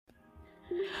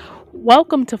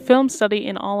Welcome to Film Study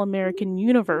in All American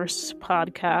Universe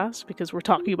podcast because we're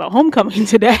talking about homecoming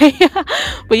today.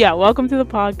 But yeah, welcome to the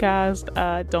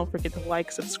podcast. Don't forget to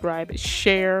like, subscribe,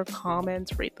 share,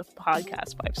 comment, rate the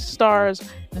podcast 5 stars.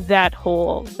 That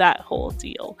whole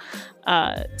deal.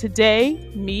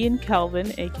 Today, me and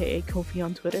Kelvin, aka Kofi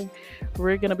on Twitter,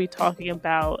 we're gonna be talking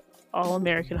about All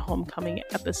American Homecoming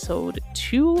episode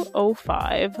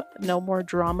 205. No more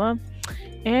drama.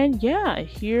 And yeah,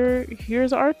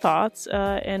 here's our thoughts,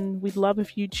 and we'd love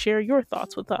if you'd share your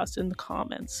thoughts with us in the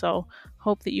comments. So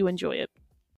hope that you enjoy it.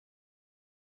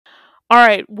 All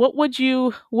right, what would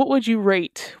you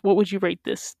rate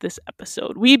this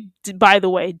episode? By the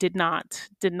way, did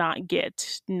not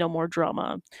get No More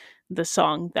Drama, the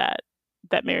song that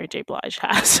Mary J. Blige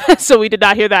has. So we did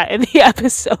not hear that in the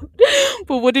episode.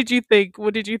 But what did you think?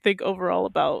 What did you think overall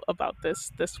about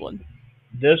this one?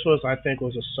 This was, I think,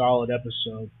 was a solid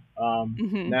episode.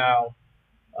 Hmm. Now,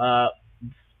 uh,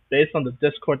 based on the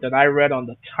Discord that I read on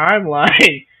the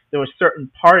timeline, there were certain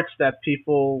parts that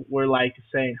people were like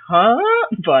saying, "Huh?"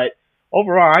 But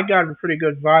overall, I got a pretty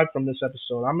good vibe from this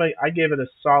episode. I gave it a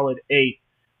solid 8. It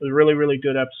was a really, really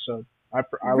good episode. I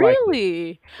liked it.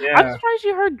 Really? I'm Yeah, surprised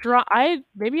you heard I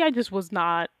maybe I just was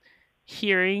not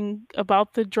hearing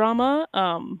about the drama.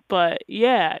 But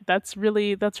yeah, that's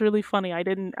really funny. I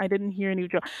didn't hear any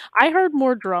drama. I heard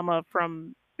more drama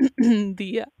from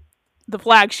the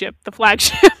flagship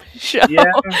show, yeah.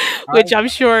 I which I'm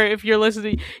sure if you're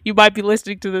listening, you might be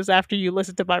listening to this after you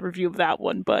listen to my review of that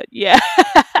one. But yeah.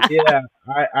 Yeah,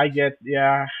 I get.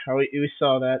 Yeah, we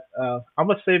saw that. I'm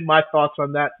gonna save my thoughts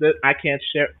on that. I can't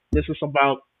share. This is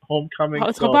about homecoming,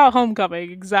 It's so about homecoming,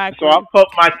 I'll exactly. put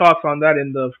my thoughts on that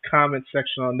in the comment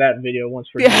section on that video once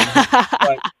we're done here. Yeah.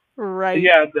 But Right.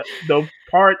 yeah, the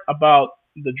part about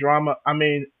the drama. I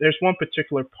mean, there's one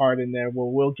particular part in there where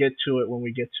we'll get to it when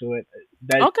we get to it.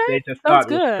 That Okay. they just Sounds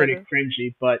thought was pretty good.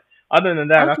 cringy, but other than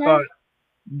that, I thought Okay.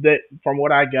 that from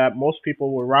what I got, most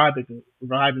people were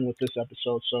vibing with this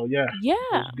episode. So yeah, it Yeah.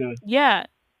 was good. Yeah.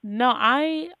 No,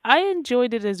 I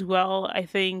enjoyed it as well. I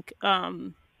think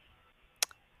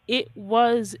it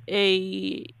was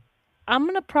a I'm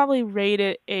going to probably rate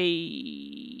it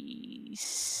a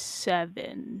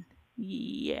 7.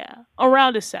 Yeah,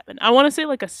 around a 7. I want to say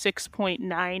like a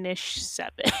 6.9ish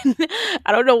 7.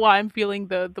 I don't know why I'm feeling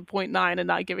the point 0.9 and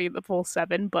not giving it the full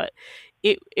 7, but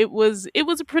it was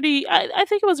a pretty I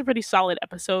think it was a pretty solid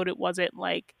episode. It wasn't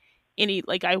like any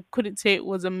like I couldn't say it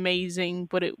was amazing,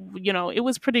 but it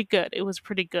was pretty good. It was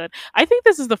pretty good. I think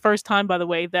this is the first time, by the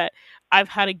way, that I've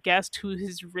had a guest who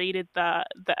has rated the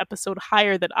episode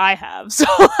higher than I have. So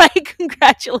like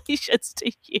congratulations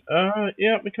to you.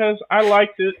 Yeah, because I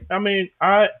liked it. I mean,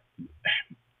 I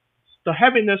the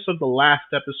heaviness of the last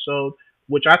episode,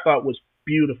 which I thought was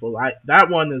beautiful. I That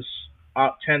one is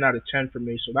 10 out of 10 for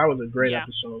me. So that was a great Yeah.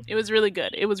 episode. It was really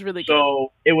good. It was really good.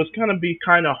 So it was gonna be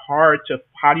kind of hard to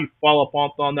how do you follow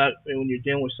up on that when you're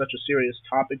dealing with such a serious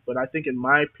topic. But I think, in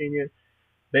my opinion,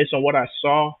 based on what I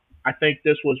saw, I think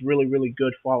this was really really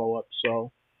good follow up.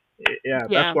 So yeah,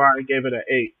 that's Yeah. why I gave it an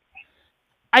 8.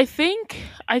 I think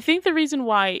the reason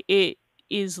why it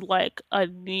is like a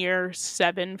near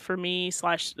 7 for me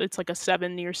slash it's like a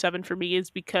 7 near 7 for me is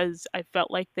because I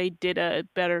felt like they did a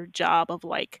better job of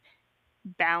like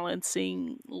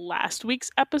balancing last week's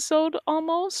episode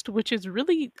almost, which is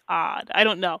really odd. I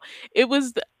don't know.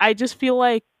 I just feel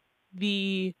like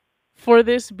the for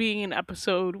this being an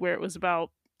episode where it was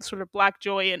about sort of Black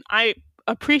Joy, and I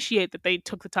appreciate that they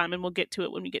took the time, and we'll get to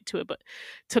it when we get to it, but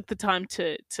took the time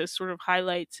to sort of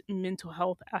highlight mental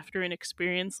health after an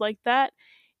experience like that.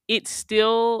 It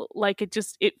still like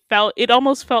it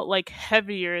almost felt like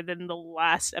heavier than the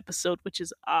last episode, which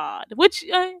is odd, which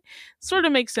sort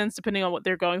of makes sense depending on what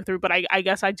they're going through. But I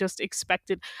guess I just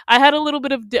expected I had a little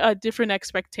bit of a different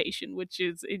expectation, which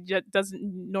is it just doesn't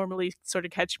normally sort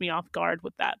of catch me off guard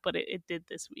with that, but it did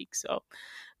this week. So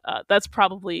that's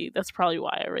probably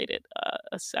why I rated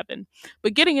a 7.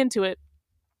 But getting into it,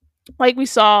 like we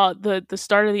saw, the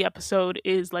start of the episode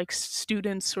is like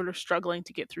students sort of struggling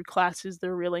to get through classes.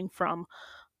 They're reeling from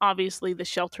obviously the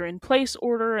shelter in place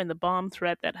order and the bomb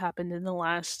threat that happened in the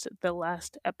last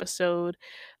episode.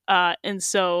 And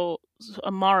so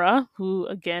Amara, who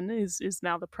again is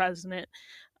now the president,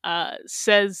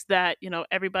 says that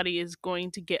everybody is going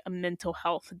to get a mental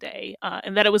health day,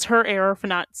 and that it was her error for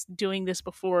not doing this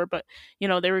before, but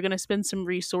they were going to spend some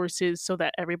resources so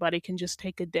that everybody can just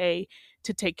take a day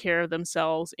to take care of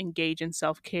themselves, engage in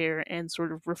self-care, and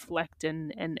sort of reflect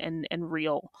and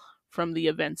reel from the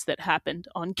events that happened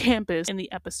on campus in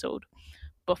the episode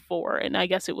before. And I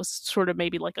guess it was sort of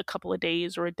maybe like a couple of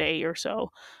days or a day or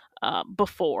so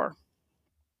before.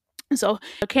 So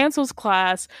cancels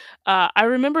class. I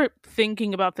remember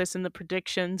thinking about this in the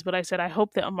predictions, but I said I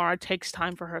hope that Amara takes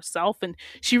time for herself, and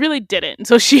she really didn't. And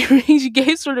so she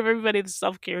gave sort of everybody the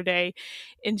self care day,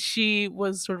 and she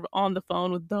was sort of on the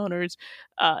phone with donors.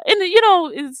 And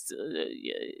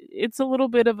it's a little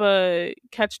bit of a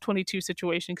catch-22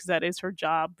 situation because that is her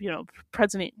job.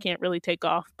 President can't really take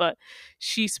off, but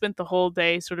she spent the whole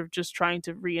day sort of just trying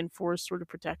to reinforce sort of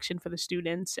protection for the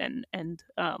students and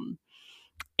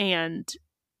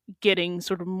getting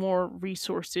sort of more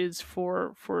resources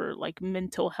for like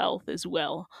mental health as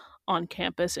well on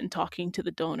campus and talking to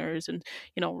the donors. And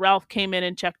Ralph came in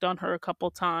and checked on her a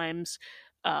couple times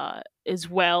as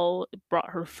well,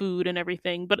 brought her food and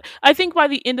everything. But I think by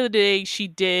the end of the day she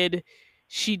did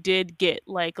get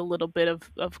like a little bit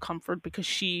of comfort because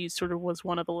she sort of was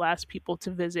one of the last people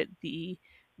to visit the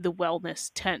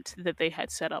wellness tent that they had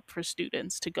set up for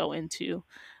students to go into.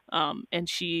 And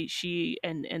she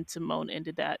and Simone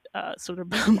ended that sort of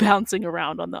bouncing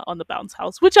around on the bounce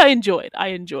house, which I enjoyed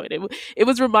it. It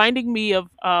was reminding me of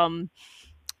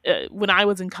when I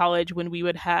was in college, when we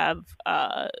would have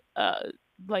uh,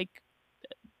 like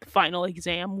final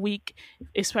exam week,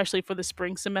 especially for the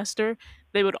spring semester.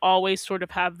 They would always sort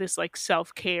of have this like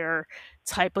self care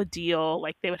type of deal.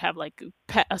 Like they would have like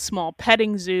a small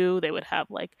petting zoo. They would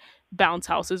have like bounce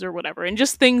houses or whatever, and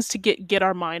just things to get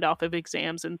our mind off of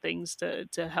exams and things to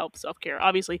help self care.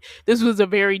 Obviously, this was a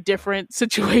very different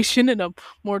situation and a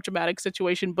more dramatic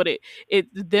situation, but it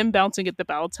them bouncing at the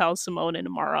bounce house, Simone and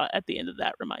Amara at the end of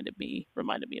that reminded me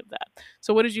of that.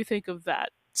 So, what did you think of that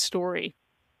story?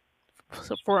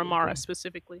 So for Amara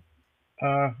Specifically.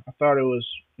 specifically. I thought it was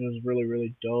really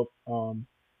really dope.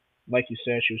 Like you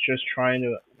said, she was just trying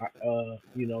to,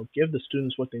 give the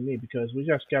students what they need because we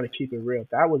just got to keep it real.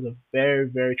 That was a very,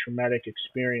 very traumatic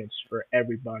experience for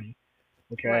everybody.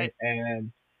 Okay, Right.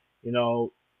 and you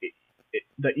know,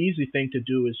 the easy thing to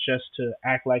do is just to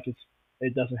act like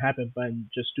it doesn't happen, but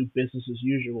just do business as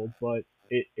usual. But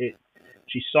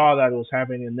she saw that it was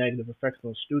having a negative effect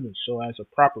on students. So as a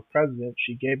proper president,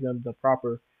 she gave them the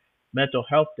proper mental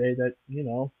health day that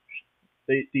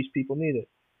these people needed.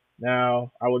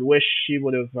 Now, I would wish she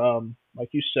would have, like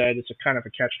you said, it's a kind of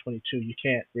a catch-22. You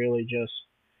can't really just,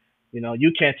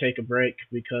 you can't take a break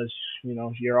because,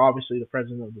 you're obviously the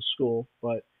president of the school.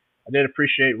 But I did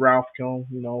appreciate Ralph Kiln,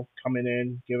 coming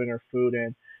in, giving her food,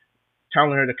 and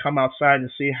telling her to come outside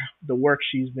and see the work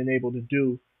she's been able to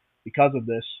do because of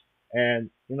this. And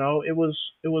it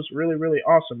was really really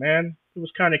awesome, man. It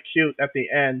was kind of cute at the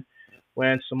end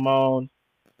when Simone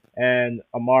and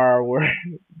Amara were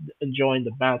enjoying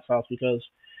the bounce house because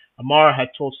Amara had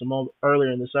told Simone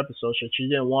earlier in this episode that she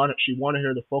didn't want it. She wanted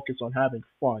her to focus on having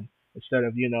fun instead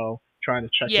of trying to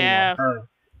check in on Yeah, her.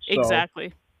 So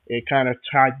exactly. it kind of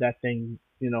tied that thing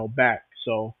back.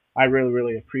 So I really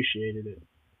really appreciated it.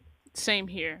 Same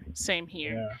here. Same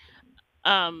here.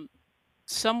 Yeah. Um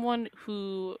Someone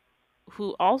who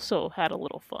also had a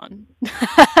little fun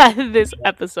this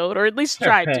episode, or at least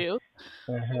tried to,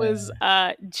 was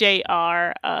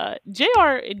JR. JR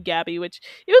and Gabby, which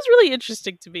it was really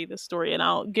interesting to me, this story, and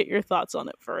I'll get your thoughts on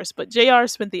it first. But JR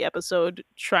spent the episode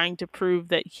trying to prove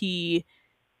that he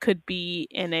could be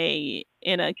in a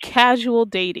casual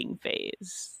dating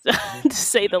phase, to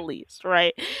say the least,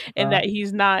 right? And uh,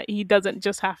 that he doesn't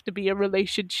just have to be a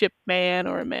relationship man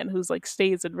or a man who's like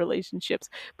stays in relationships,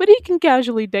 but he can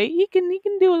casually date. He can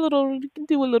do a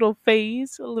little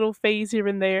phase here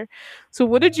and there. So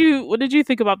what did you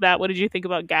think about that? What did you think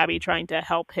about Gabby trying to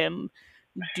help him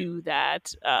do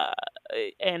that,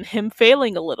 and him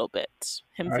failing a little bit,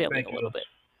 him I failing think a it little was. bit.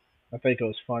 I think it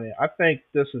was funny. I think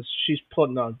she's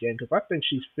putting on game because I think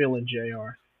she's feeling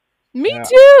Jr. Me Yeah,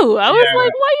 too. I was yeah,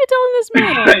 like, why are you telling this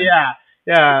man? yeah,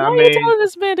 yeah. Why I are you mean, telling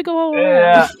this man to go over him?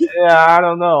 yeah, yeah. I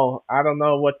don't know. I don't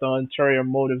know what the ulterior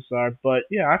motives are, but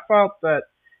yeah, I felt that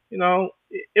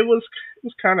it was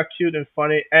kind of cute and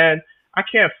funny, and I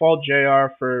can't fault Jr.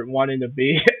 for wanting to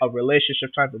be a relationship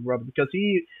type of brother because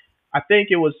I think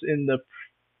it was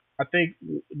I think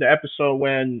the episode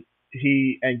when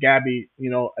he and Gabby,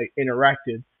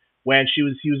 interacted when he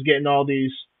was getting all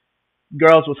these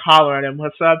girls was hollering at him,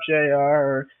 "What's up, Jr.?"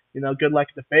 Or good luck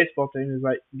at the baseball thing. He's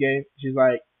like, game. She's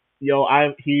like, "Yo,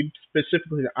 he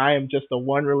specifically, I am just a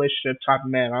one relationship type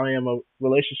of man. I am a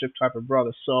relationship type of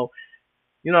brother." So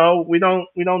we don't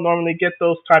normally get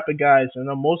those type of guys.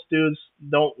 Most dudes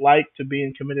don't like to be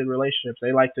in committed relationships.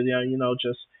 They like to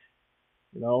just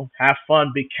have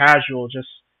fun, be casual, just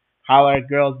holler at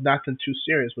girls, nothing too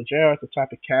serious. But JR is the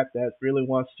type of cat that really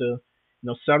wants to,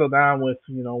 settle down with,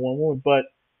 one woman. But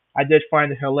I did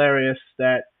find it hilarious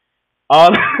that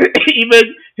all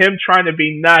even him trying to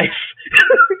be nice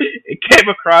came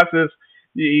across as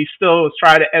he still was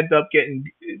trying to end up getting.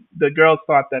 The girls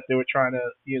thought that they were trying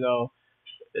to,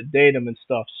 date him and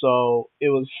stuff. So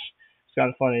it's kind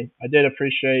of funny. I did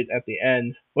appreciate at the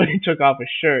end when he took off his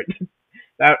shirt.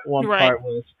 That one Right. part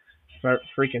was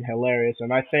freaking hilarious,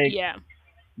 and I think Yeah.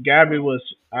 Gabby was.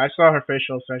 I saw her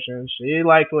facial expressions. She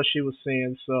liked what she was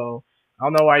seeing, so I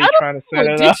don't know why I you're don't trying to set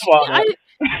know. it Did up she? on I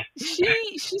it.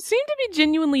 she seemed to be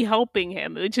genuinely helping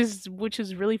him, which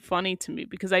is really funny to me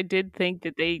because I did think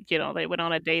that they went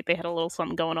on a date, they had a little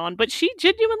something going on, but she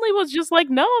genuinely was just like,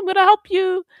 "No, I'm gonna help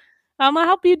you. I'm gonna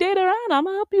help you date around. I'm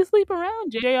gonna help you sleep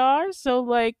around, JR." So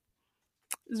like,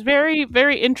 it's very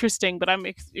very interesting, but I'm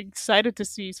excited to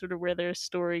see sort of where their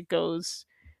story goes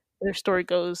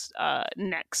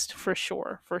next for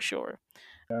sure, for sure.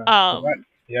 Yeah, 'cause Um,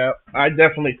 yeah, I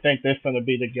definitely think they're going to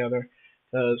be together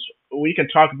because we can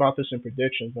talk about this in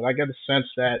predictions, but I get a sense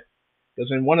that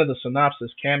because in one of the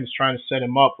synopsis, Cam is trying to set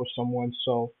him up with someone,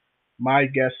 so my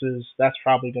guess is that's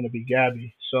probably going to be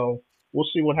Gabby. So we'll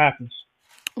see what happens.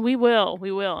 we will,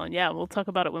 and yeah, we'll talk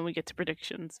about it when we get to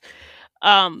predictions.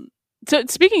 Um, so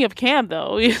speaking of Cam,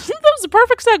 though, that was a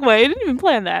perfect segue. I didn't even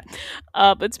plan that.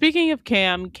 But speaking of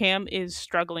Cam, Cam is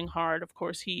struggling hard. Of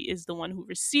course, he is the one who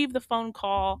received the phone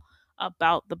call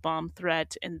about the bomb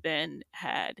threat, and then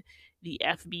had the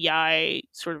FBI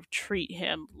sort of treat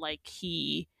him like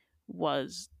he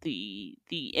was the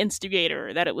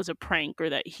instigator, that it was a prank, or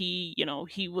that he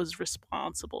was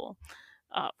responsible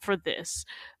for this.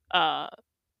 Uh,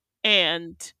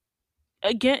 and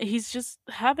again, he's just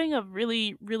having a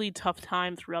really, really tough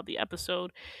time throughout the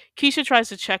episode. Keisha tries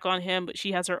to check on him, but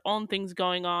she has her own things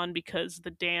going on because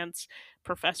the dance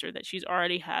professor that she's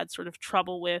already had sort of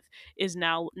trouble with is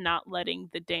now not letting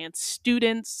the dance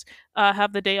students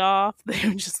have the day off.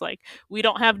 They're just like, we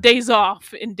don't have days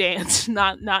off in dance,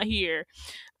 not here.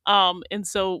 And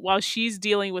so while she's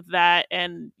dealing with that,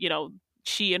 and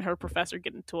she and her professor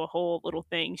get into a whole little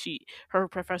thing, her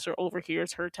professor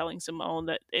overhears her telling Simone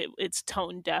that it's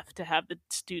tone deaf to have the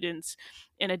students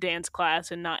in a dance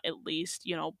class and not at least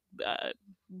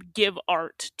give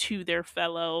art to their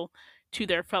fellow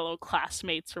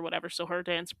classmates or whatever. So her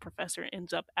dance professor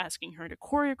ends up asking her to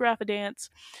choreograph a dance.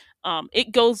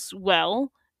 It goes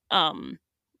well. um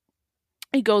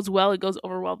it goes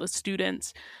over well with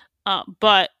students.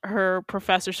 But her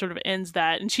professor sort of ends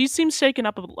that, and she seems shaken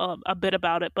up a bit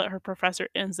about it. But her professor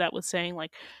ends that with saying,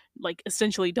 like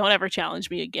essentially, don't ever challenge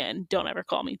me again. Don't ever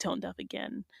call me tone deaf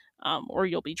again, or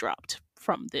you'll be dropped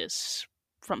from this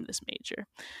major.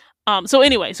 So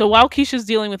anyway, so while Keisha's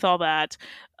dealing with all that,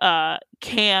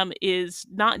 Cam is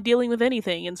not dealing with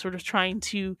anything and sort of trying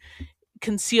to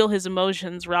conceal his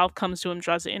emotions. Ralph comes to him,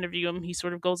 tries to interview him. He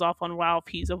sort of goes off on Ralph.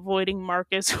 He's avoiding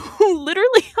Marcus, who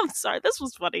literally, I'm sorry, this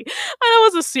was funny. I know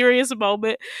it was a serious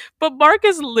moment, but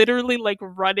Marcus literally like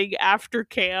running after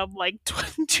Cam like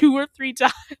two or three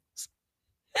times,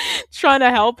 trying to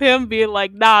help him, being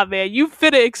like, nah, man, you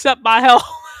finna accept my help.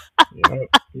 Yeah,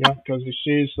 yeah, because he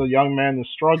sees the young man is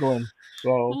struggling.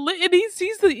 So And he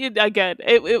sees again.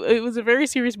 It was a very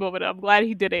serious moment. I'm glad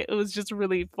he did it. It was just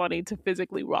really funny to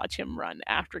physically watch him run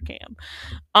after Cam.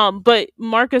 But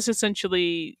Marcus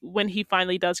essentially, when he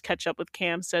finally does catch up with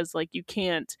Cam, says like, you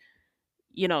can't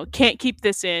keep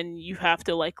this in. You have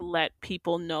to like let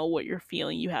people know what you're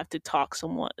feeling. You have to talk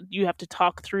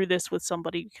through this with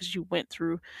somebody because you went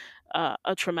through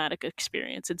a traumatic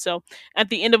experience. And so at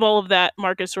the end of all of that,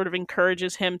 Marcus sort of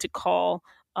encourages him to call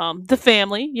the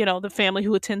family, the family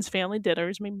who attends family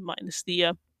dinners, maybe minus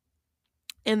the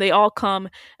and they all come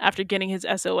after getting his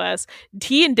SOS.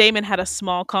 He and Damon had a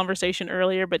small conversation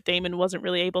earlier, but Damon wasn't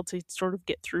really able to sort of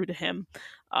get through to him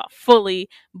fully.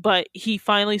 But he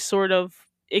finally sort of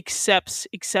accepts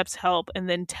help, and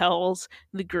then tells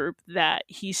the group that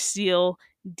he's still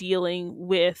dealing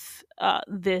with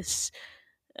this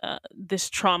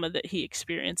trauma that he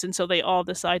experienced. And so they all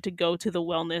decide to go to the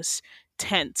wellness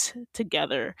tent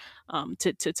together,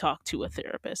 to talk to a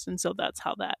therapist. And so that's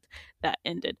how that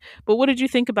ended. But what did you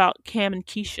think about Cam and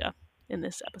Keisha in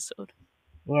this episode?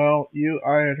 well,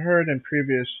 I had heard in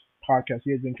previous podcasts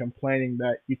you had been complaining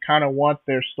that you kind of want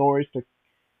their stories to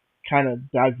kind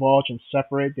of divulge and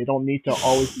separate. They don't need to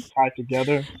always be tied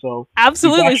together. So you got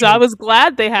Absolutely. So I your was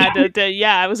glad they had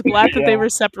yeah, I was glad that they yeah, were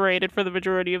separated for the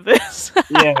majority of this.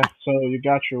 yeah. So you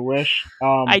got your wish.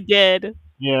 I did.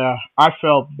 Yeah, I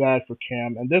felt bad for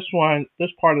Cam, and this part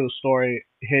of the story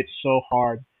hit so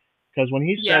hard because when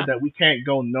he said Yeah. that we can't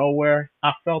go nowhere,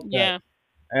 I felt that. Yeah.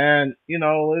 And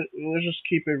let's just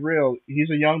keep it real. He's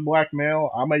a young black male.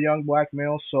 I'm a young black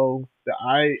male, so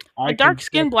A I dark can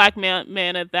skinned black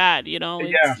man at that, yeah,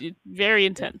 it's very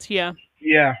intense. Yeah.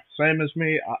 yeah, same as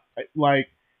me. Like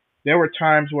there were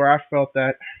times where I felt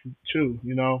that too,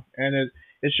 and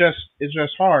it's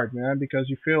just hard, man, because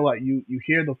you feel like you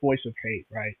hear the voice of hate,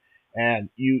 right? And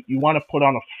you want to put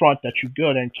on a front that you're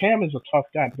good. And Cam is a tough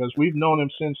guy because we've known him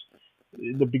since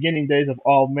the beginning days of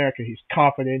All America. He's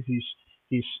confident. He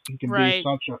can be Right.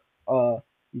 such a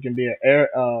he can be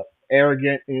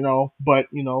arrogant, but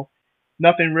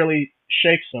nothing really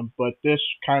shakes him. But this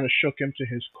kind of shook him to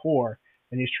his core,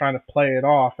 and he's trying to play it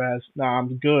off as, "Nah,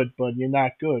 I'm good, but you're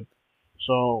not good."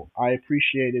 So I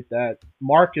appreciated that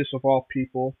Marcus, of all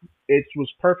people, it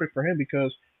was perfect for him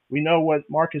because we know what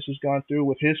Marcus has gone through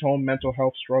with his own mental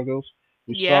health struggles.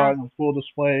 We saw Yeah. it on full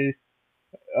display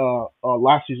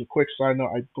last season. Quick side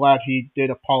note: I'm glad he did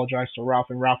apologize to Ralph,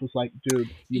 and Ralph was like, "Dude,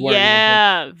 you weren't in a good."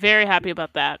 Yeah. Very happy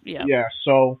about that. Yeah. Yeah,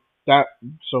 that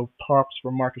so props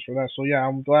for Marcus for that. So yeah,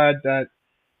 I'm glad that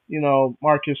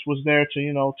Marcus was there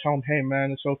to tell him, "Hey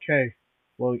man, it's okay.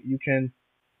 Well, you can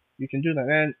do that."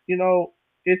 And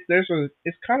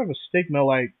it's kind of a stigma,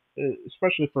 like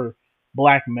especially for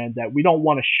black men, that we don't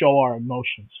want to show our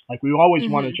emotions. Like we always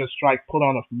want to Mhm. just try put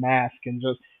on a mask and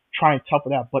just try and tough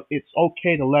it out. But it's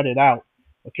okay to let it out.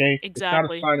 Okay, it's not a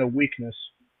Exactly. sign of weakness.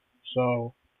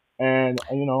 So, and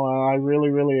I really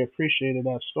really appreciated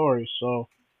that story. So,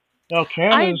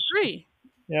 Cam I is agree.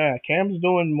 yeah, Cam's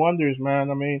doing wonders, man.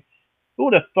 I mean, who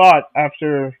would have thought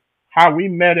after how we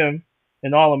met him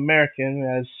in All American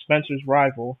as Spencer's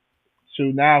rival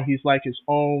to now he's like his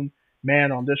own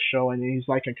man on this show, and he's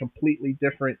like a completely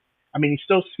different. I mean, he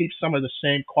still keeps some of the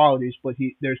same qualities, but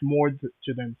there's more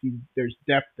to them. There's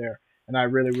depth there, and I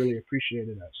really really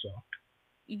appreciated that. So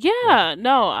yeah. Yeah,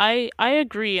 no, I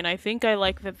agree, and I think I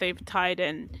like that they've tied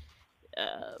in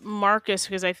Marcus,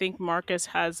 because I think Marcus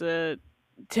has and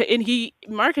he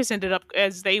Marcus ended up,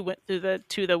 as they went through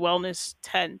the wellness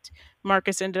tent.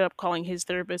 Marcus ended up calling his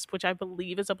therapist, which I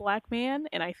believe is a black man,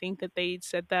 and I think that they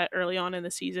said that early on in the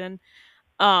season,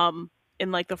 um,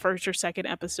 in like the first or second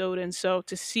episode, and so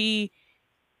to see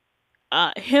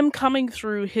him coming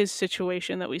through his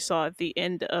situation that we saw at the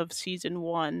end of season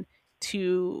one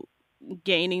to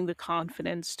gaining the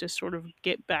confidence to sort of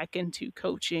get back into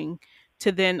coaching,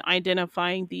 to then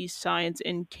identifying these signs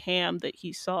in Cam that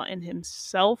he saw in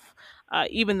himself,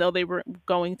 even though they were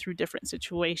going through different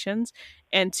situations,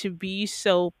 and to be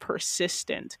so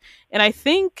persistent. And I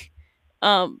think,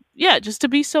 yeah, just to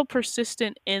be so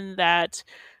persistent in that,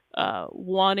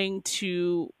 wanting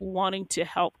to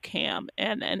help Cam,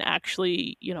 and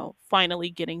actually,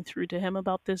 finally getting through to him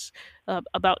about this,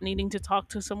 about needing to talk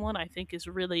to someone, I think is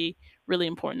really really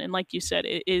important. And like you said,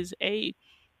 it is a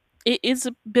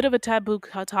bit of a taboo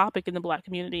topic in the black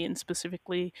community, and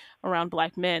specifically around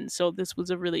black men. So this was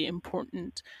a really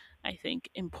important, I think,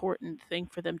 important thing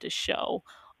for them to show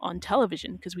on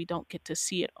television, because we don't get to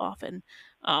see it often.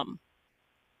 Um,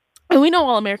 and we know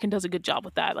All American does a good job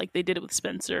with that. Like they did it with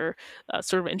Spencer,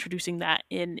 sort of introducing that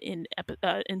in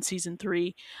season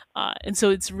three, and so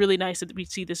it's really nice that we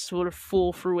see this sort of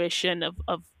full fruition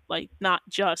of like not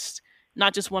just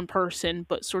one person,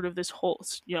 but sort of this whole,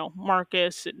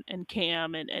 Marcus and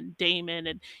Cam and Damon,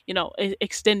 and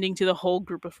extending to the whole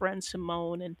group of friends,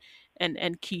 Simone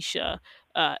and Keisha,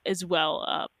 as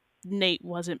well. Nate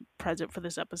wasn't present for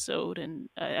this episode, and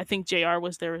I think Jr.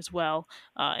 was there as well,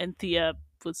 and Thea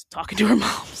was talking to her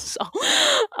mom. So,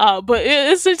 but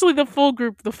essentially the full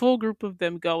group of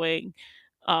them going,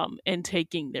 and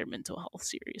taking their mental health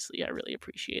seriously. I really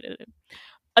appreciated it.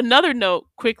 Another note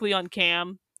quickly on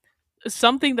Cam,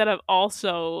 something that I've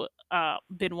also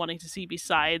been wanting to see,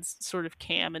 besides sort of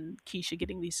Cam and Keisha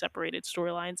getting these separated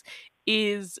storylines,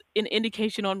 is an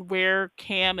indication on where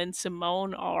Cam and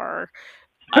Simone are,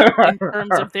 in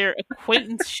terms of their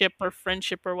acquaintanceship or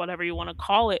friendship or whatever you want to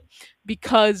call it,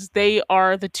 because they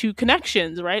are the two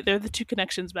connections, right? They're the two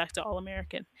connections back to All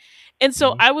American. And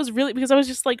so Mhm. I was really, because I was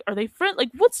just like, are they friend?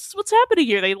 Like, what's happening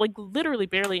here? They like literally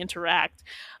barely interact.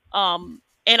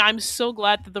 And I'm so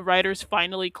glad that the writers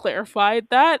finally clarified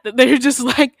that they're just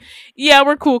like, yeah,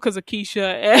 we're cool because of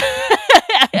Keisha.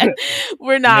 And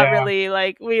we're not Yeah, really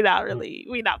like, we not really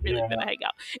yeah, gonna hang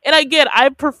out. And again, I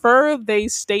prefer they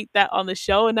state that on the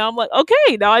show, and now I'm like,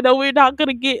 okay, now I know we're not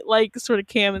gonna get like sort of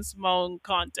Cam and Simone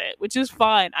content, which is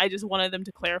fine. I just wanted them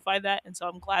to clarify that, and so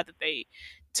I'm glad that they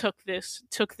took this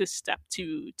step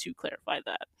to clarify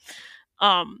that.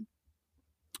 Um,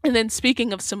 and then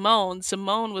speaking of Simone,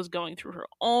 Simone was going through her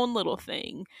own little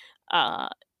thing, uh,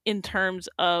 in terms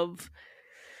of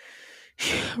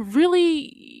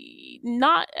really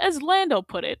not, as Lando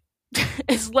put it,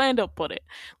 as Lando put it,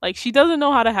 like she doesn't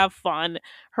know how to have fun.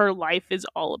 Her life is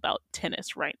all about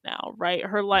tennis right now, right?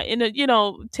 Her life in a,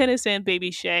 tennis and Baby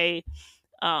Shay,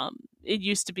 It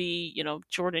used to be,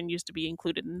 Jordan used to be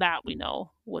included in that. We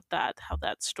know what that how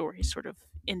that story sort of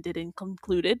ended and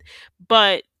concluded,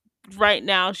 but right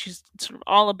now she's sort of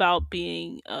all about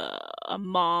being a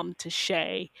mom to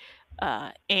Shay,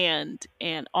 and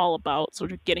all about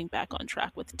sort of getting back on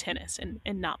track with tennis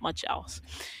and not much else.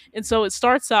 And so it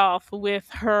starts off with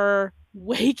her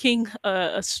waking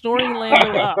a snoring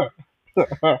Lando up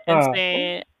and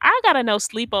saying, "I got a no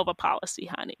sleepover policy,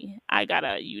 honey. I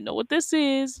gotta, you know what this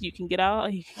is. You can get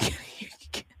out. You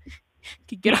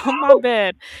can get on my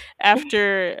bed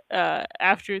after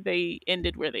they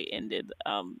ended where they ended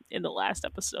in the last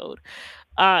episode."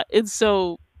 And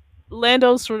so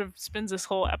Lando sort of spends this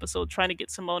whole episode trying to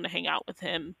get Simone to hang out with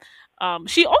him.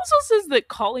 She also says that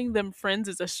calling them friends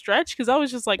is a stretch, because I was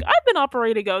just like, I've been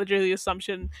operating under the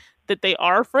assumption that they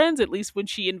are friends, at least when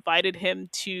she invited him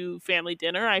to family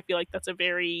dinner. I feel like that's a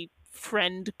very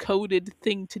friend coded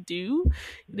thing to do.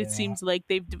 And it Yeah. seems like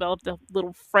they've developed a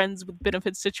little friends with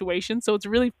benefits situation. So it's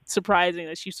really surprising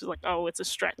that she's just like, oh, it's a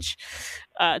stretch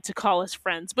to call us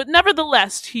friends. But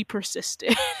nevertheless, he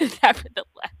persisted.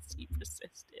 Nevertheless, he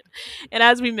persisted. And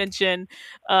as we mentioned,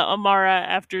 Amara,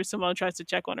 after Simone tries to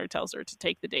check on her, tells her to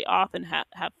take the day off and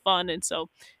have fun. And so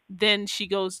then she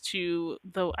goes to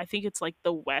I think it's like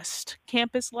the West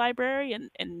Campus Library,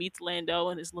 and meets Lando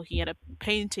and is looking at a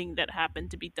painting that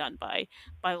happened to be done by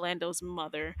Lando's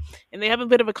mother. And they have a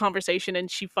bit of a conversation,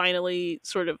 and she finally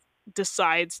sort of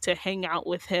decides to hang out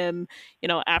with him,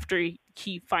 after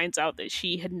he finds out that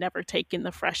she had never taken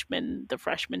the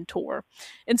freshman tour.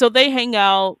 And so they hang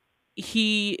out.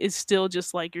 He is still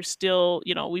just like, you're still,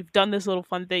 we've done this little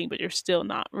fun thing, but you're still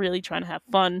not really trying to have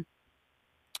fun.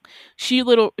 She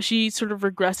sort of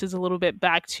regresses a little bit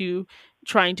back to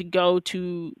trying to go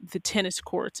to the tennis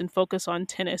courts and focus on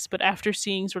tennis. But after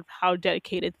seeing sort of how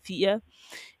dedicated Thea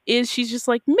is, she's just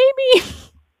like, maybe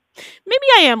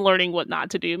I am learning what not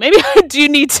to do. Maybe I do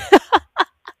need to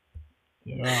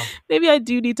Yeah. maybe I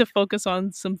do need to focus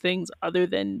on some things other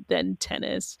than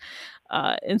tennis.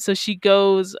 And so she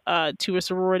goes to a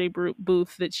sorority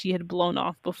booth that she had blown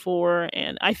off before,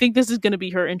 and I think this is going to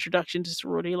be her introduction to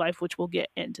sorority life, which we'll get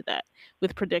into that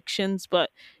with predictions.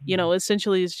 But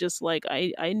essentially, it's just like,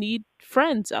 I need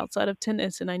friends outside of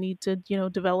tennis, and I need to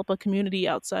develop a community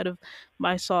outside of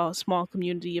my small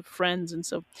community of friends. And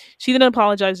so she then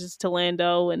apologizes to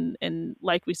Lando, and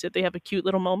like we said, they have a cute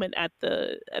little moment at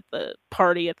the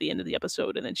party at the end of the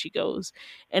episode, and then she goes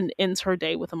and ends her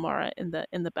day with Amara in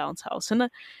the bounce house. And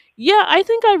yeah, I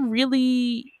think I've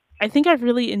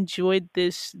really enjoyed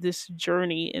this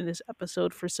journey in this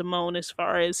episode for Simone, as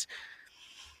far as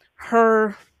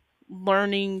her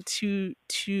learning to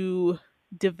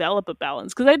develop a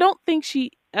balance, because I don't think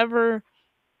she ever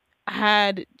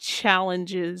had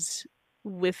challenges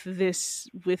with this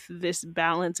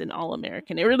balance in All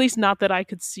American, or at least not that I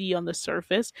could see on the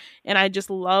surface. And I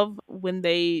just love when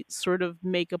they sort of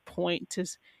make a point to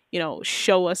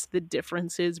show us the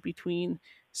differences between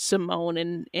Simone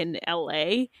in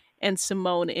LA and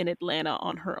Simone in Atlanta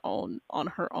on her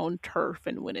own turf,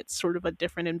 and when it's sort of a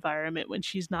different environment, when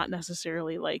she's not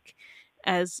necessarily like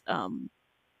as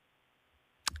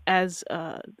as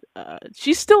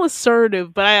she's still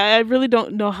assertive, but I really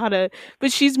don't know how to.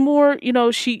 But she's more,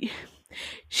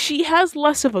 she has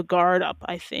less of a guard up,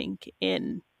 I think,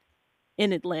 in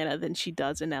Atlanta than she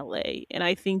does in LA, and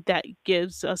I think that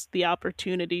gives us the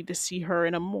opportunity to see her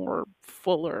in a more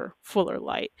fuller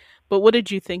light. But what did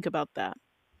you think about that?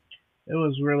 It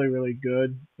was really, really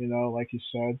good. Like you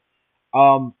said.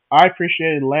 I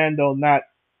appreciated Lando not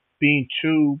being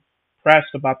too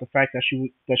pressed about the fact that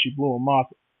she blew him off.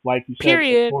 Like you said,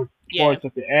 Period. Yeah. towards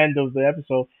at the end of the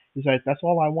episode, he's like, "That's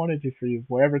all I want to do for you.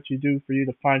 Whatever to do for you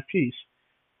to find peace."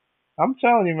 I'm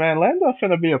telling you, man, Lando's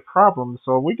gonna be a problem.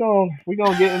 So we gonna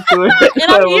get into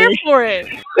And I'm here it. for it.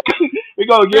 We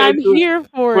gonna And get I'm into it. here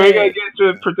for We're gonna it. get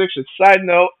into a prediction. Side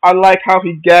note: I like how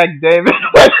he gagged David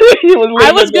he was I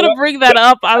leaving was gonna the. bring that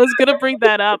up. I was gonna bring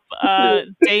that up.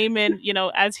 Damon,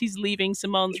 as he's leaving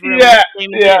Simone's room, Yeah, which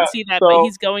Damon yeah. didn't see that, but So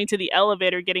he's going to the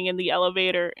elevator, getting in the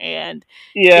elevator, and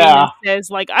Damon yeah,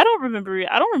 says, like, I don't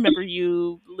remember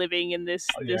you living in this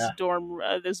oh, this yeah, dorm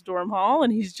this dorm hall.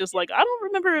 And he's just like, I don't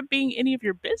remember it being any of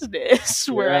your business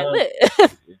where I yeah,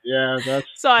 live. yeah. That's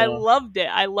So I uh, loved it.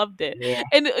 I loved it. yeah.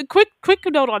 And a quick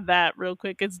note on that, real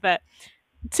quick, is that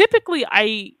typically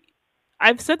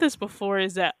I've said this before,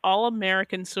 is that All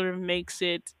American sort of makes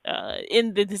it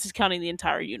this is counting the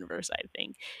entire universe, I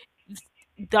think.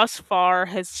 Thus far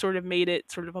has sort of made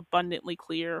it sort of abundantly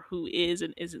clear who is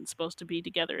and isn't supposed to be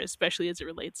together, especially as it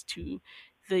relates to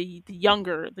the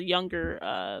younger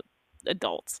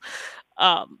adults.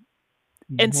 Um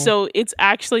And Hmm. so it's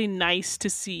actually nice to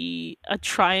see a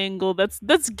triangle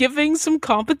that's giving some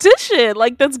competition.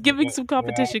 Like that's giving Yeah, some yeah,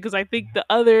 competition because I think the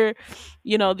other,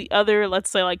 the other, let's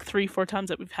say like 3, 4 times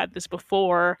that we've had this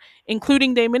before,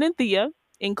 including Damon and Thea,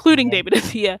 including yeah, David and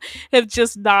Thea, have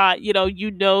just not,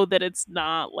 that it's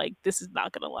not like this is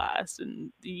not gonna last,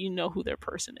 and you know who their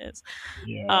person is.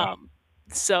 yeah, Um,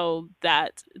 so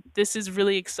that this is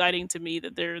really exciting to me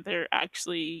that they're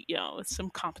actually, some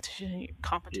competition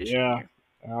yeah. here.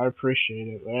 I appreciate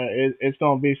it. It's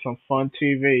gonna be some fun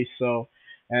TV. So,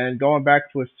 and going back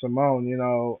with Simone,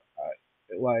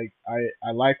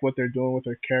 I like what they're doing with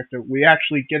her character. We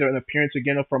actually get an appearance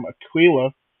again from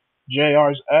Aquila,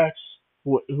 JR's ex,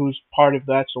 who's part of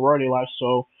that sorority life.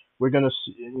 So we're gonna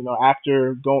see,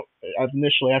 after go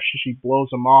initially after she blows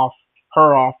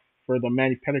her off for the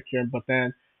mani pedicure, but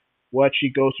then what she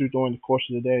goes through during the course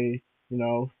of the day, you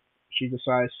know, she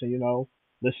decides to,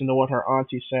 listen to what her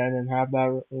auntie said and have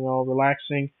that,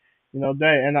 relaxing,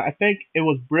 day. And I think it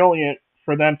was brilliant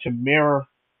for them to mirror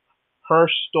her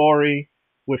story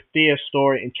with Thea's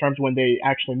story in terms of when they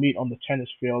actually meet on the tennis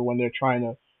field when they're trying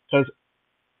to, because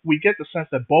we get the sense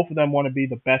that both of them want to be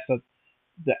the best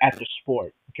at the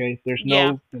sport. Okay, there's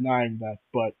Yeah, no denying that.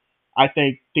 But I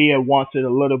think Thea wants it a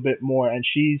little bit more, and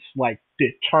she's like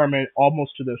determined,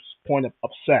 almost to the point of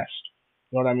obsessed.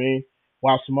 You know what I mean?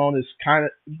 While Simone is kind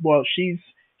of, well, she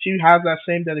has that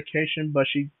same dedication, but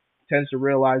she tends to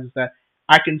realize that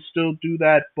I can still do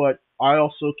that, but I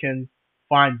also can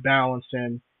find balance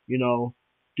and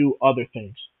do other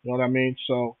things. You know what I mean?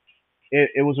 So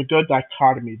it was a good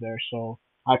dichotomy there. So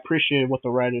I appreciated what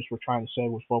the writers were trying to say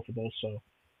with both of those. So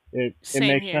it same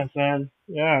makes here. sense. And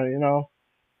yeah,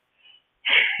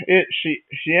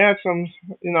 she had some,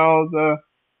 the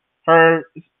her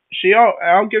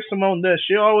I'll give Simone this.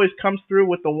 She always comes through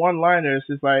with the one liners.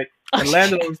 It's like when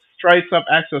Lando strikes up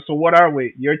Axel. So what are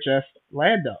we? You're just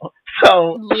Lando.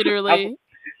 So I, Literally.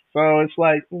 so it's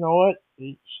like, you know what?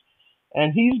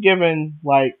 And he's given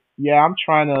like, yeah, I'm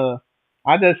trying to.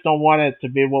 I just don't want it to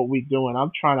be what we doing.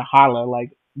 I'm trying to holler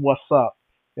like, what's up?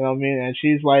 You know what I mean? And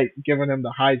she's like giving him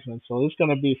the Heisman. So it's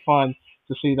gonna be fun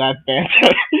to see that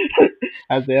banter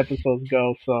as the episodes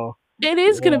go. So It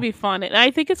is going to yeah, be fun, and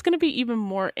I think it's going to be even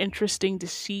more interesting to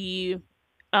see,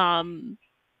 um,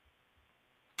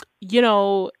 you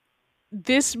know,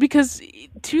 this because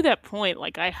to that point,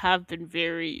 like I have been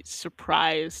very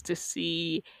surprised to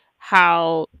see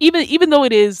how even though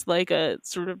it is like a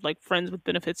sort of like friends with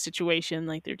benefits situation,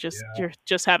 like yeah, you're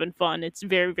just having fun. It's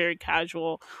very very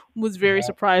casual. Was very yeah,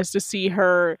 surprised to see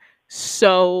her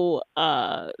so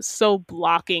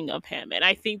blocking of him, and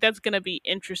I think that's going to be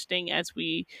interesting as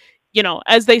we,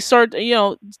 as they start,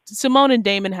 Simone and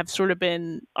Damon have sort of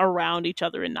been around each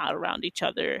other and not around each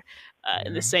other,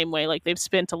 in the yeah. same way. Like they've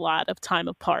spent a lot of time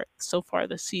apart so far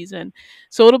this season.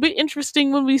 So it'll be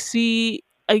interesting when we see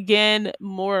again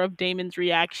more of Damon's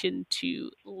reaction to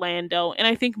Lando, and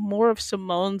I think more of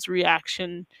Simone's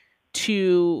reaction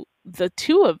to the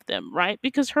two of them, right?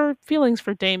 Because her feelings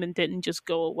for Damon didn't just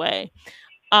go away.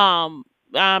 Um,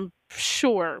 I'm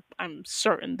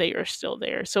certain they are still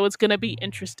there. So it's going to be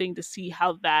interesting to see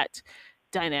how that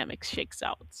dynamic shakes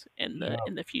out Yeah.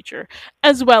 in the future,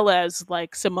 as well as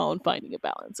like Simone finding a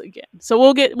balance again. So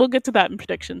we'll get to that in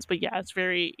predictions, but yeah, it's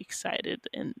very excited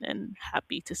and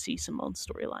happy to see Simone's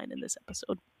storyline in this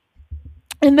episode.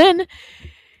 And then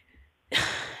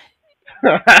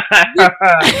th-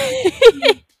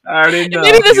 I already maybe know.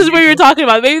 this Here is we what you're go. talking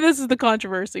about. Maybe this is the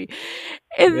controversy.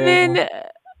 And Yeah. then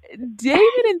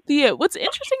Damon and Thea. What's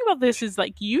interesting about this is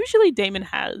like usually Damon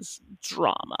has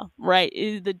drama, right?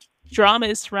 The drama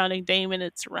is surrounding Damon.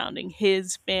 It's surrounding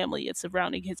his family. It's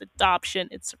surrounding his adoption.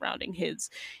 It's surrounding his,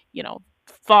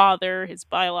 father, his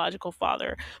biological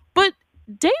father. But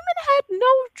Damon had no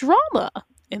drama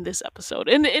in this episode,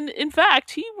 and in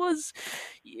fact, he was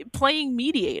playing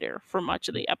mediator for much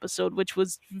of the episode, which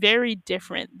was very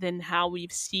different than how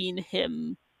we've seen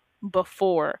him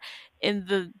before. And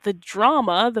the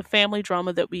drama, the family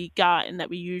drama that we got and that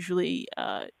we usually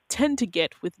tend to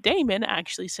get with Damon,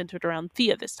 actually centered around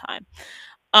Thea this time.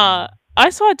 Uh, I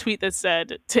saw a tweet that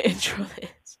said to intro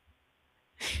this,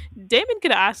 Damon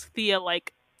could ask Thea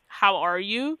like, "How are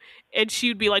you?" and she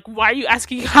would be like, "Why are you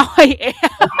asking how I am?"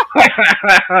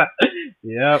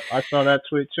 Yep, I saw that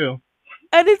tweet too.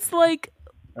 And it's like,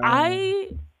 Uh, I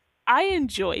I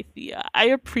enjoy Thea. I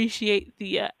appreciate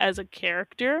Thea as a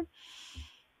character.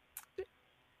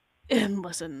 And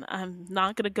listen, I'm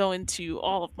not going to go into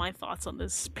all of my thoughts on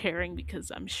this pairing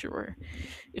because I'm sure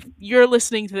if you're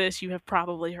listening to this, you have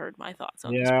probably heard my thoughts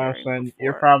on this yes, pairing and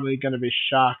you're before. probably gonna be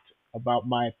shocked about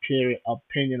my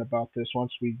opinion about this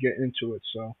once we get into it.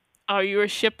 So Are you a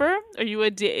shipper? Are you a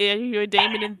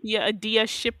Damon and Thea a Dia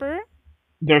shipper?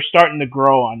 They're starting to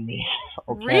grow on me.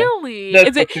 Okay, Really? this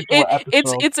Is it, particular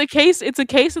episode. it's a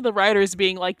case of the writers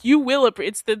being like, you will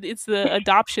it's the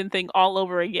adoption thing all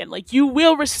over again. Like, you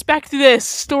will respect this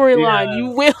storyline. You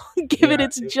Yeah, will give it yeah.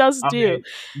 its just I due. mean,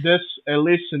 this at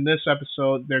least in this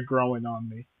episode, they're growing on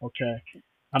me. Okay,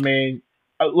 I mean,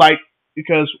 like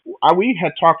because we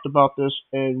had talked about this,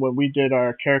 and when we did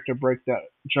our character break that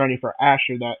journey for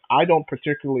Asher, that I don't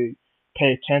particularly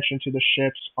pay attention to the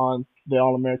ships on the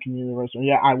All American Universe. And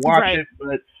yeah, I watch Right. it,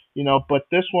 but but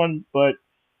this one, but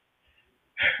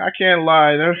I can't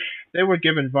lie, they were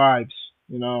giving vibes,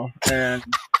 and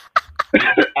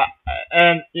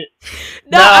and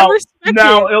No, I now, respect it.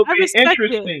 it'll I be respect it.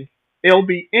 interesting. It'll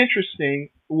be interesting.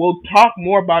 We'll talk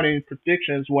more about it in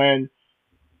predictions when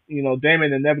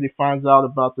Damon inevitably finds out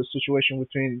about the situation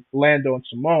between Lando and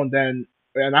Simone. Then,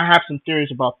 and I have some theories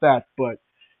about that. But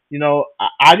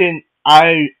I didn't.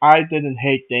 I didn't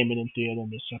hate Damon and Thea in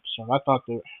this episode. I thought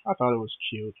it was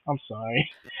cute. I'm sorry,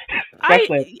 I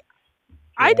especially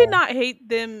I did yeah, not hate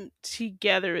them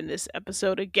together in this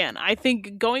episode again. I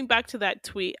think going back to that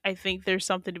tweet, I think there's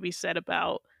something to be said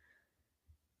about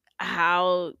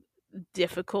how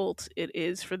difficult it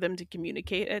is for them to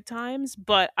communicate at times,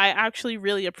 but I actually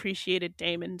really appreciated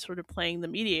Damon sort of playing the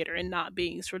mediator and not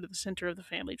being sort of the center of the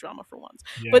family drama for once.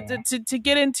 But yeah. to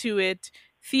get into it,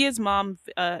 Thea's mom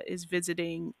is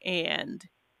visiting, and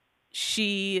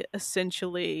she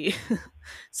essentially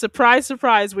surprise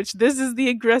surprise, which this is the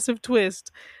aggressive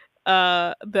twist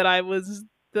that that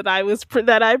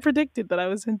I predicted, that I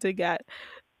was hinting at.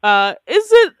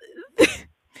 Is it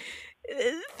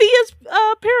Thea's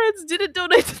parents didn't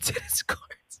donate the tennis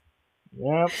courts?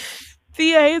 Yep.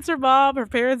 Thea hates her mom. Her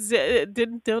parents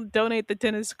didn't donate the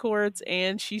tennis courts,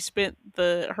 and she spent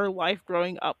her life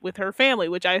growing up with her family,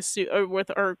 which I assume, or with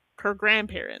her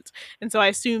grandparents. And so I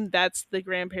assume that's the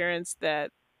grandparents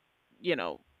that, you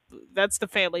know, that's the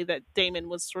family that Damon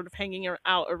was sort of hanging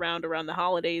out around the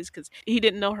holidays, because he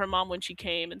didn't know her mom when she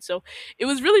came. And so it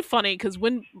was really funny because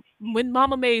when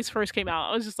Mama Mays first came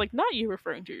out, I was just like, not you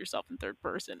referring to yourself in third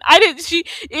person. I didn't. She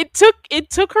it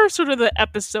took her sort of the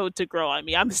episode to grow on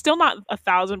me. I'm still not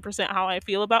 1,000% how I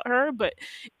feel about her, but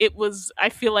it was. I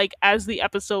feel like as the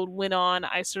episode went on,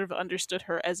 I sort of understood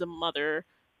her as a mother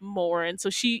more, and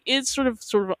so she is sort of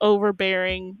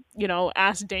overbearing,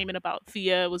 asked Damon about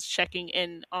Thea, was checking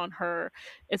in on her,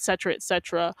 etc.,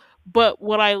 etc. But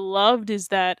what I loved is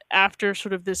that after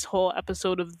sort of this whole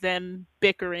episode of them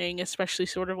bickering, especially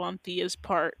sort of on Thea's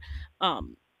part,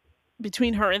 um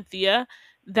between her and Thea,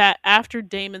 that after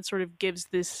Damon sort of gives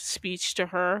this speech to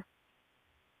her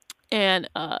and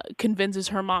convinces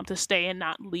her mom to stay and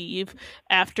not leave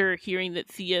after hearing that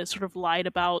Thea sort of lied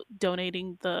about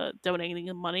donating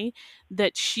the money,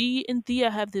 that she and Thea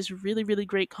have this really really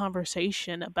great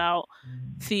conversation about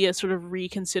Thea sort of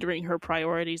reconsidering her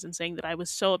priorities and saying that I was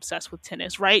so obsessed with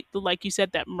tennis, right? Like you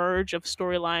said, that merge of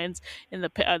storylines and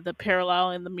the parallel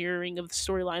and the mirroring of the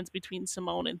storylines between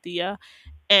Simone and Thea,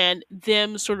 and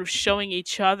them sort of showing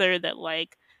each other that,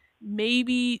 like,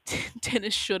 maybe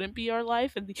tennis shouldn't be our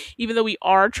life, and even though we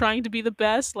are trying to be the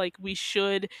best, like, we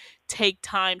should take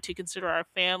time to consider our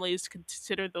families,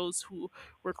 consider those who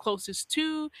we're closest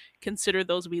to, consider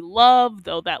those we love,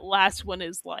 though that last one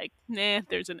is like, nah,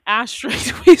 there's an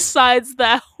asterisk besides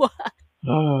that one.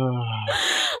 I'm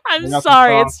I got some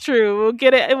sorry, it's thoughts. true. We'll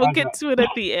get it. We'll I get got to it at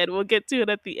the end. We'll get to it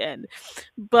at the end.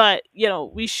 But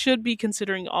we should be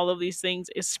considering all of these things,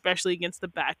 especially against the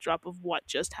backdrop of what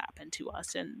just happened to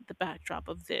us and the backdrop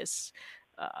of this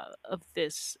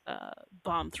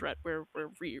bomb threat, where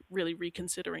we're really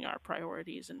reconsidering our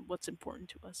priorities and what's important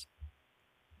to us.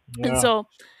 And yeah. so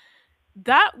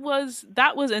that was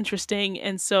interesting.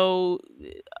 And so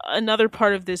another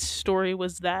part of this story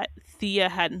was that Thea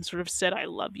hadn't sort of said I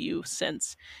love you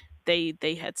since they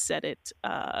had said it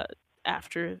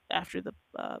after the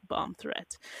bomb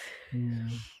threat. Hmm.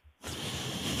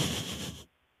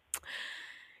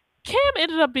 Cam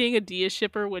ended up being a Dia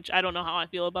shipper, which I don't know how I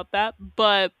feel about that,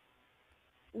 but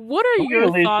what are Can we your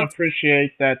at least thoughts?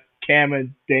 appreciate that Cam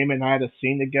and Damon had a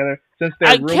scene together since they're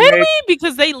I can roommates? we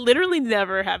Because they literally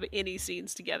never have any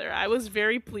scenes together. I was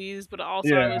very pleased, but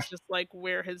also I Yeah. was just like,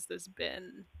 where has this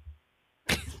been?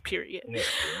 Period. Yeah.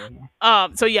 Yeah.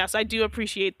 So yes, I do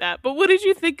appreciate that. But what did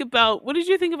you think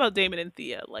about Damon and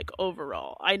Thea, like,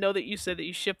 overall? I know that you said that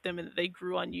you shipped them and that they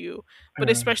grew on you, but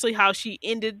Uh, especially how she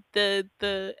ended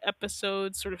the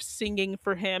episode sort of singing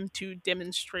for him to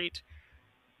demonstrate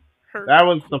her that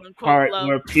was the quote unquote part love.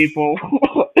 where people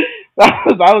that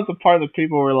was the part that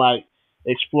people were like,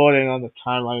 exploding on the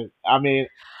timeline. I mean,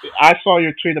 I saw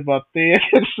your tweet about Thea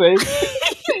saying,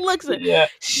 Looks at yeah,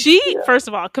 she. yeah, First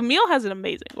of all, Camille has an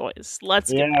amazing voice.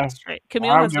 Let's get yeah. that straight.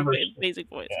 Camille I'll has give an her. amazing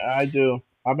voice. Yeah, I do.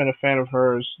 I've been a fan of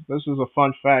hers. This is a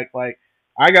fun fact. Like,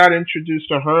 I got introduced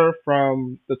to her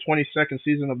from the 22nd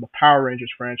season of the Power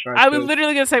Rangers franchise. I was Cause,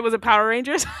 literally gonna say, was it Power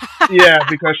Rangers? yeah,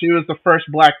 because she was the first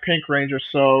Black Pink Ranger.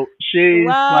 So she's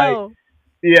like, Wow.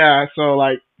 yeah. So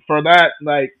like for that,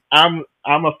 like I'm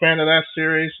a fan of that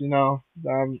series.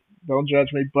 Don't judge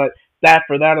me, but that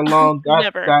for that alone,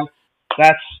 Never.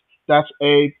 that's that's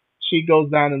a she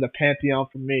goes down in the pantheon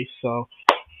for me. So,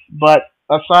 but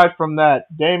aside from that,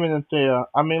 Damon and Thea,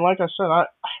 I mean, like I said,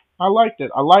 I liked it.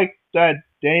 I liked that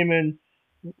Damon,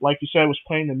 like you said, was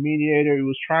playing the mediator. He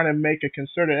was trying to make a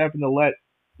concerted effort to let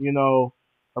you know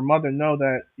her mother know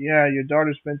that yeah, your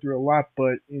daughter's been through a lot,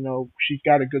 but she's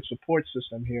got a good support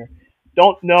system here.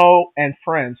 Don't know and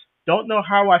friends. Don't know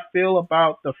how I feel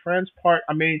about the friends part.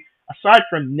 I mean, aside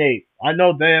from Nate, I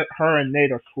know that her and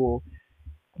Nate are cool.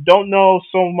 Don't know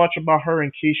so much about her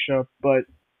and Keisha, but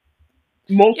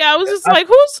most Yeah, I was just I, like,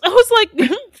 who's? I was like,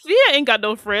 Thea ain't got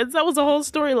no friends. That was a whole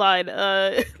storyline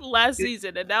last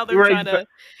season, and now they're right, trying to,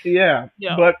 yeah, you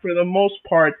know, but for the most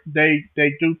part, they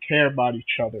do care about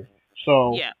each other.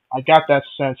 So yeah. I got that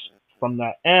sense from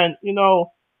that, and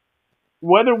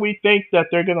whether we think that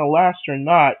they're gonna last or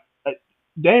not, uh,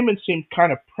 Damon seemed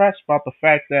kind of pressed about the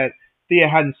fact that Thea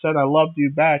hadn't said "I loved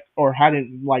you" back, or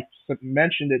hadn't like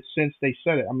mentioned it since they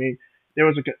said it. I mean,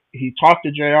 he talked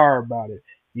to Jr. about it.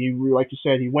 Like you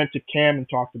said, he went to Cam and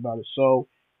talked about it. So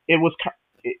it was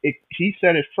he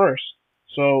said it first.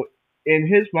 So in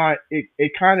his mind,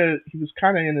 it kind of he was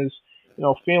kind of in his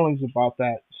feelings about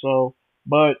that. So,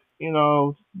 but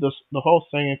the whole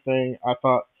singing thing, I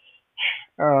thought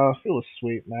it was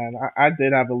sweet, man. I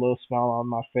did have a little smile on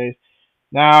my face.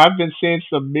 Now I've been seeing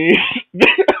some memes,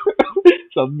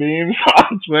 some memes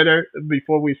on Twitter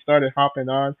before we started hopping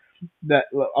on that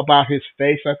about his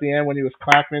face at the end when he was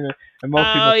clapping, and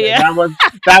most people Oh say yeah,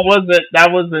 that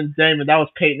wasn't Damon, that was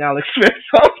Peyton Alex Smith.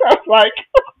 So I was like,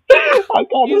 I kind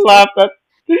of he's laughed at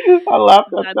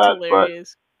that's that, but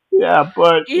hilarious. yeah,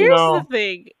 but Here's the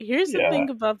thing. Here's the yeah, thing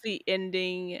about the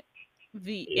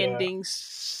yeah, ending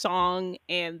song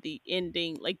and the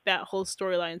ending, like that whole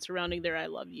storyline surrounding their "I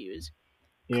love yous."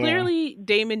 yeah, Clearly,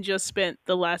 Damon just spent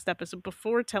the last episode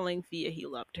before telling Thea he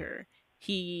loved her.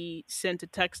 He sent a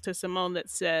text to Simone that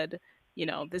said,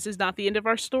 this is not the end of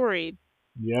our story.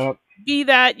 yep, Be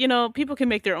that, people can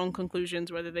make their own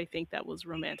conclusions whether they think that was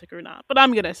romantic or not. But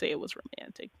I'm going to say it was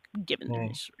romantic, given their mm,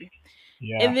 history.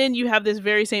 yeah, And then you have this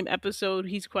very same episode.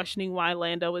 He's questioning why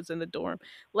Lando is in the dorm.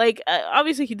 Like,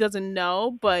 obviously, he doesn't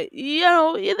know, but,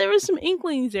 yeah, there was some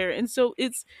inklings there. And so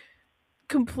it's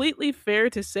completely fair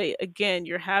to say, again,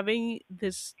 you're having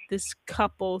this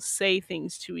couple say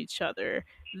things to each other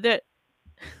that,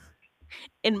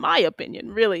 in my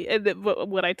opinion, really, and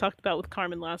what I talked about with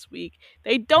Carmen last week,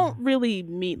 they don't really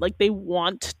mean, like, they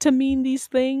want to mean these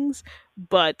things,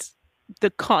 but the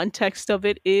context of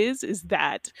it is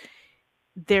that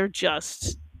they're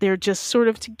just sort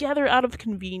of together out of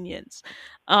convenience.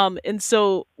 And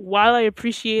so while I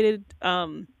appreciated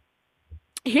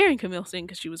hearing Camille sing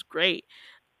because she was great,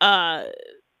 uh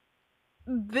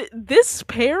this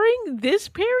pairing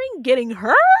getting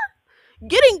her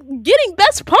getting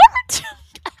best part.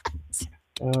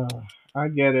 uh, I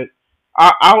get it.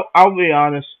 I'll be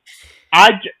honest.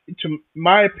 To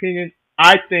my opinion,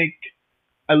 I think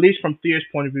at least from Thea's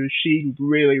point of view, she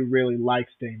really, really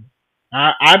likes Damon.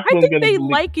 I'm I think gonna they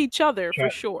believe like each other for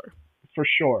sure. for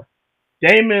sure.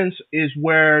 Damon's is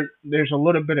where there's a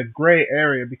little bit of gray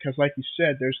area because, like you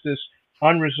said, there's this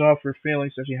unresolved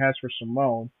feelings that she has for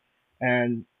Simone,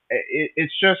 and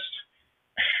it's just,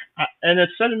 and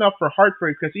it's setting up for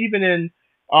heartbreak because even in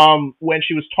when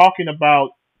she was talking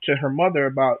about to her mother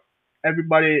about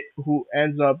everybody who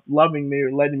ends up loving me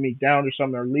or letting me down or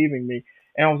something or leaving me,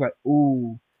 and I was like,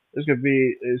 ooh, this could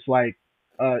be. It's like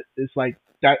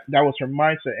that was her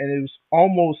mindset, and it was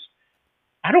almost.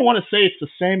 I don't want to say it's the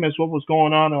same as what was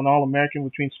going on All American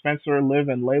between Spencer, Liv,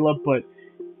 and Layla, but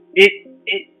it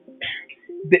it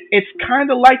it's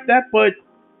kind of like that. But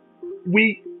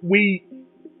we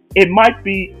it might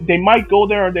be they might go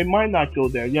there or they might not go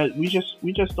there. Yeah, we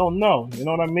just don't know. You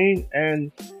know what I mean?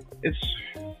 And it's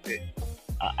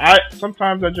I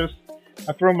sometimes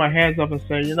I throw my hands up and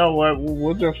say, you know what,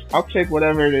 we'll just I'll take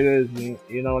whatever it is.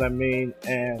 You know what I mean?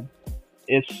 And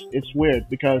it's weird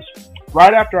because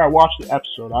right after I watched the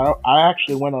episode, I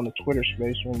actually went on a Twitter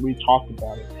space when we talked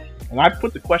about it, and I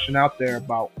put the question out there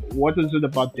about what is it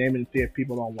about Damon and Thea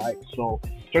people don't like. So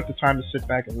took the time to sit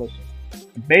back and listen.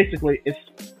 And basically,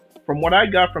 from what I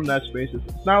got from that space,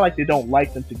 it's not like they don't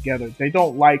like them together. They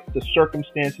don't like the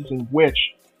circumstances in which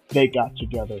they got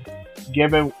together,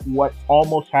 given what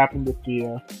almost happened with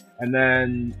Thea, and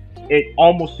then it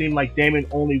almost seemed like Damon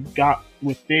only got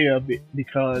with Thea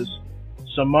because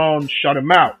Simone shut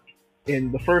him out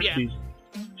in the first Yeah. season.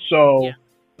 So Yeah.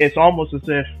 it's almost as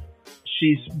if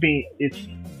she's being it's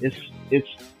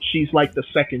she's like the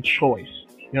second choice.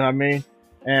 You know what I mean?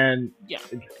 And Yeah.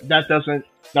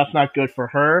 that's not good for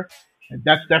her, and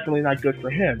that's definitely not good for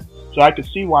him. So I could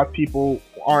see why people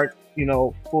aren't,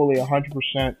 fully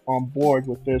 100% on board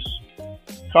with this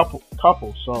couple.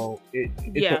 So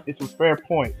Yeah. it's a fair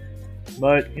point,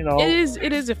 but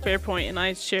It is a fair point, and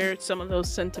I share some of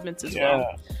those sentiments as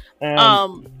well. yeah,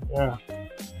 and yeah,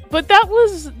 But that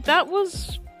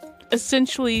was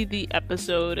essentially the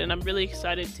episode, and I'm really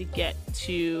excited to get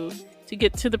to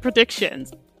the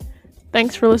predictions.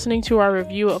 Thanks for listening to our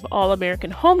review of All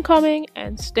American Homecoming,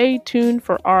 and stay tuned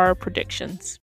for our predictions.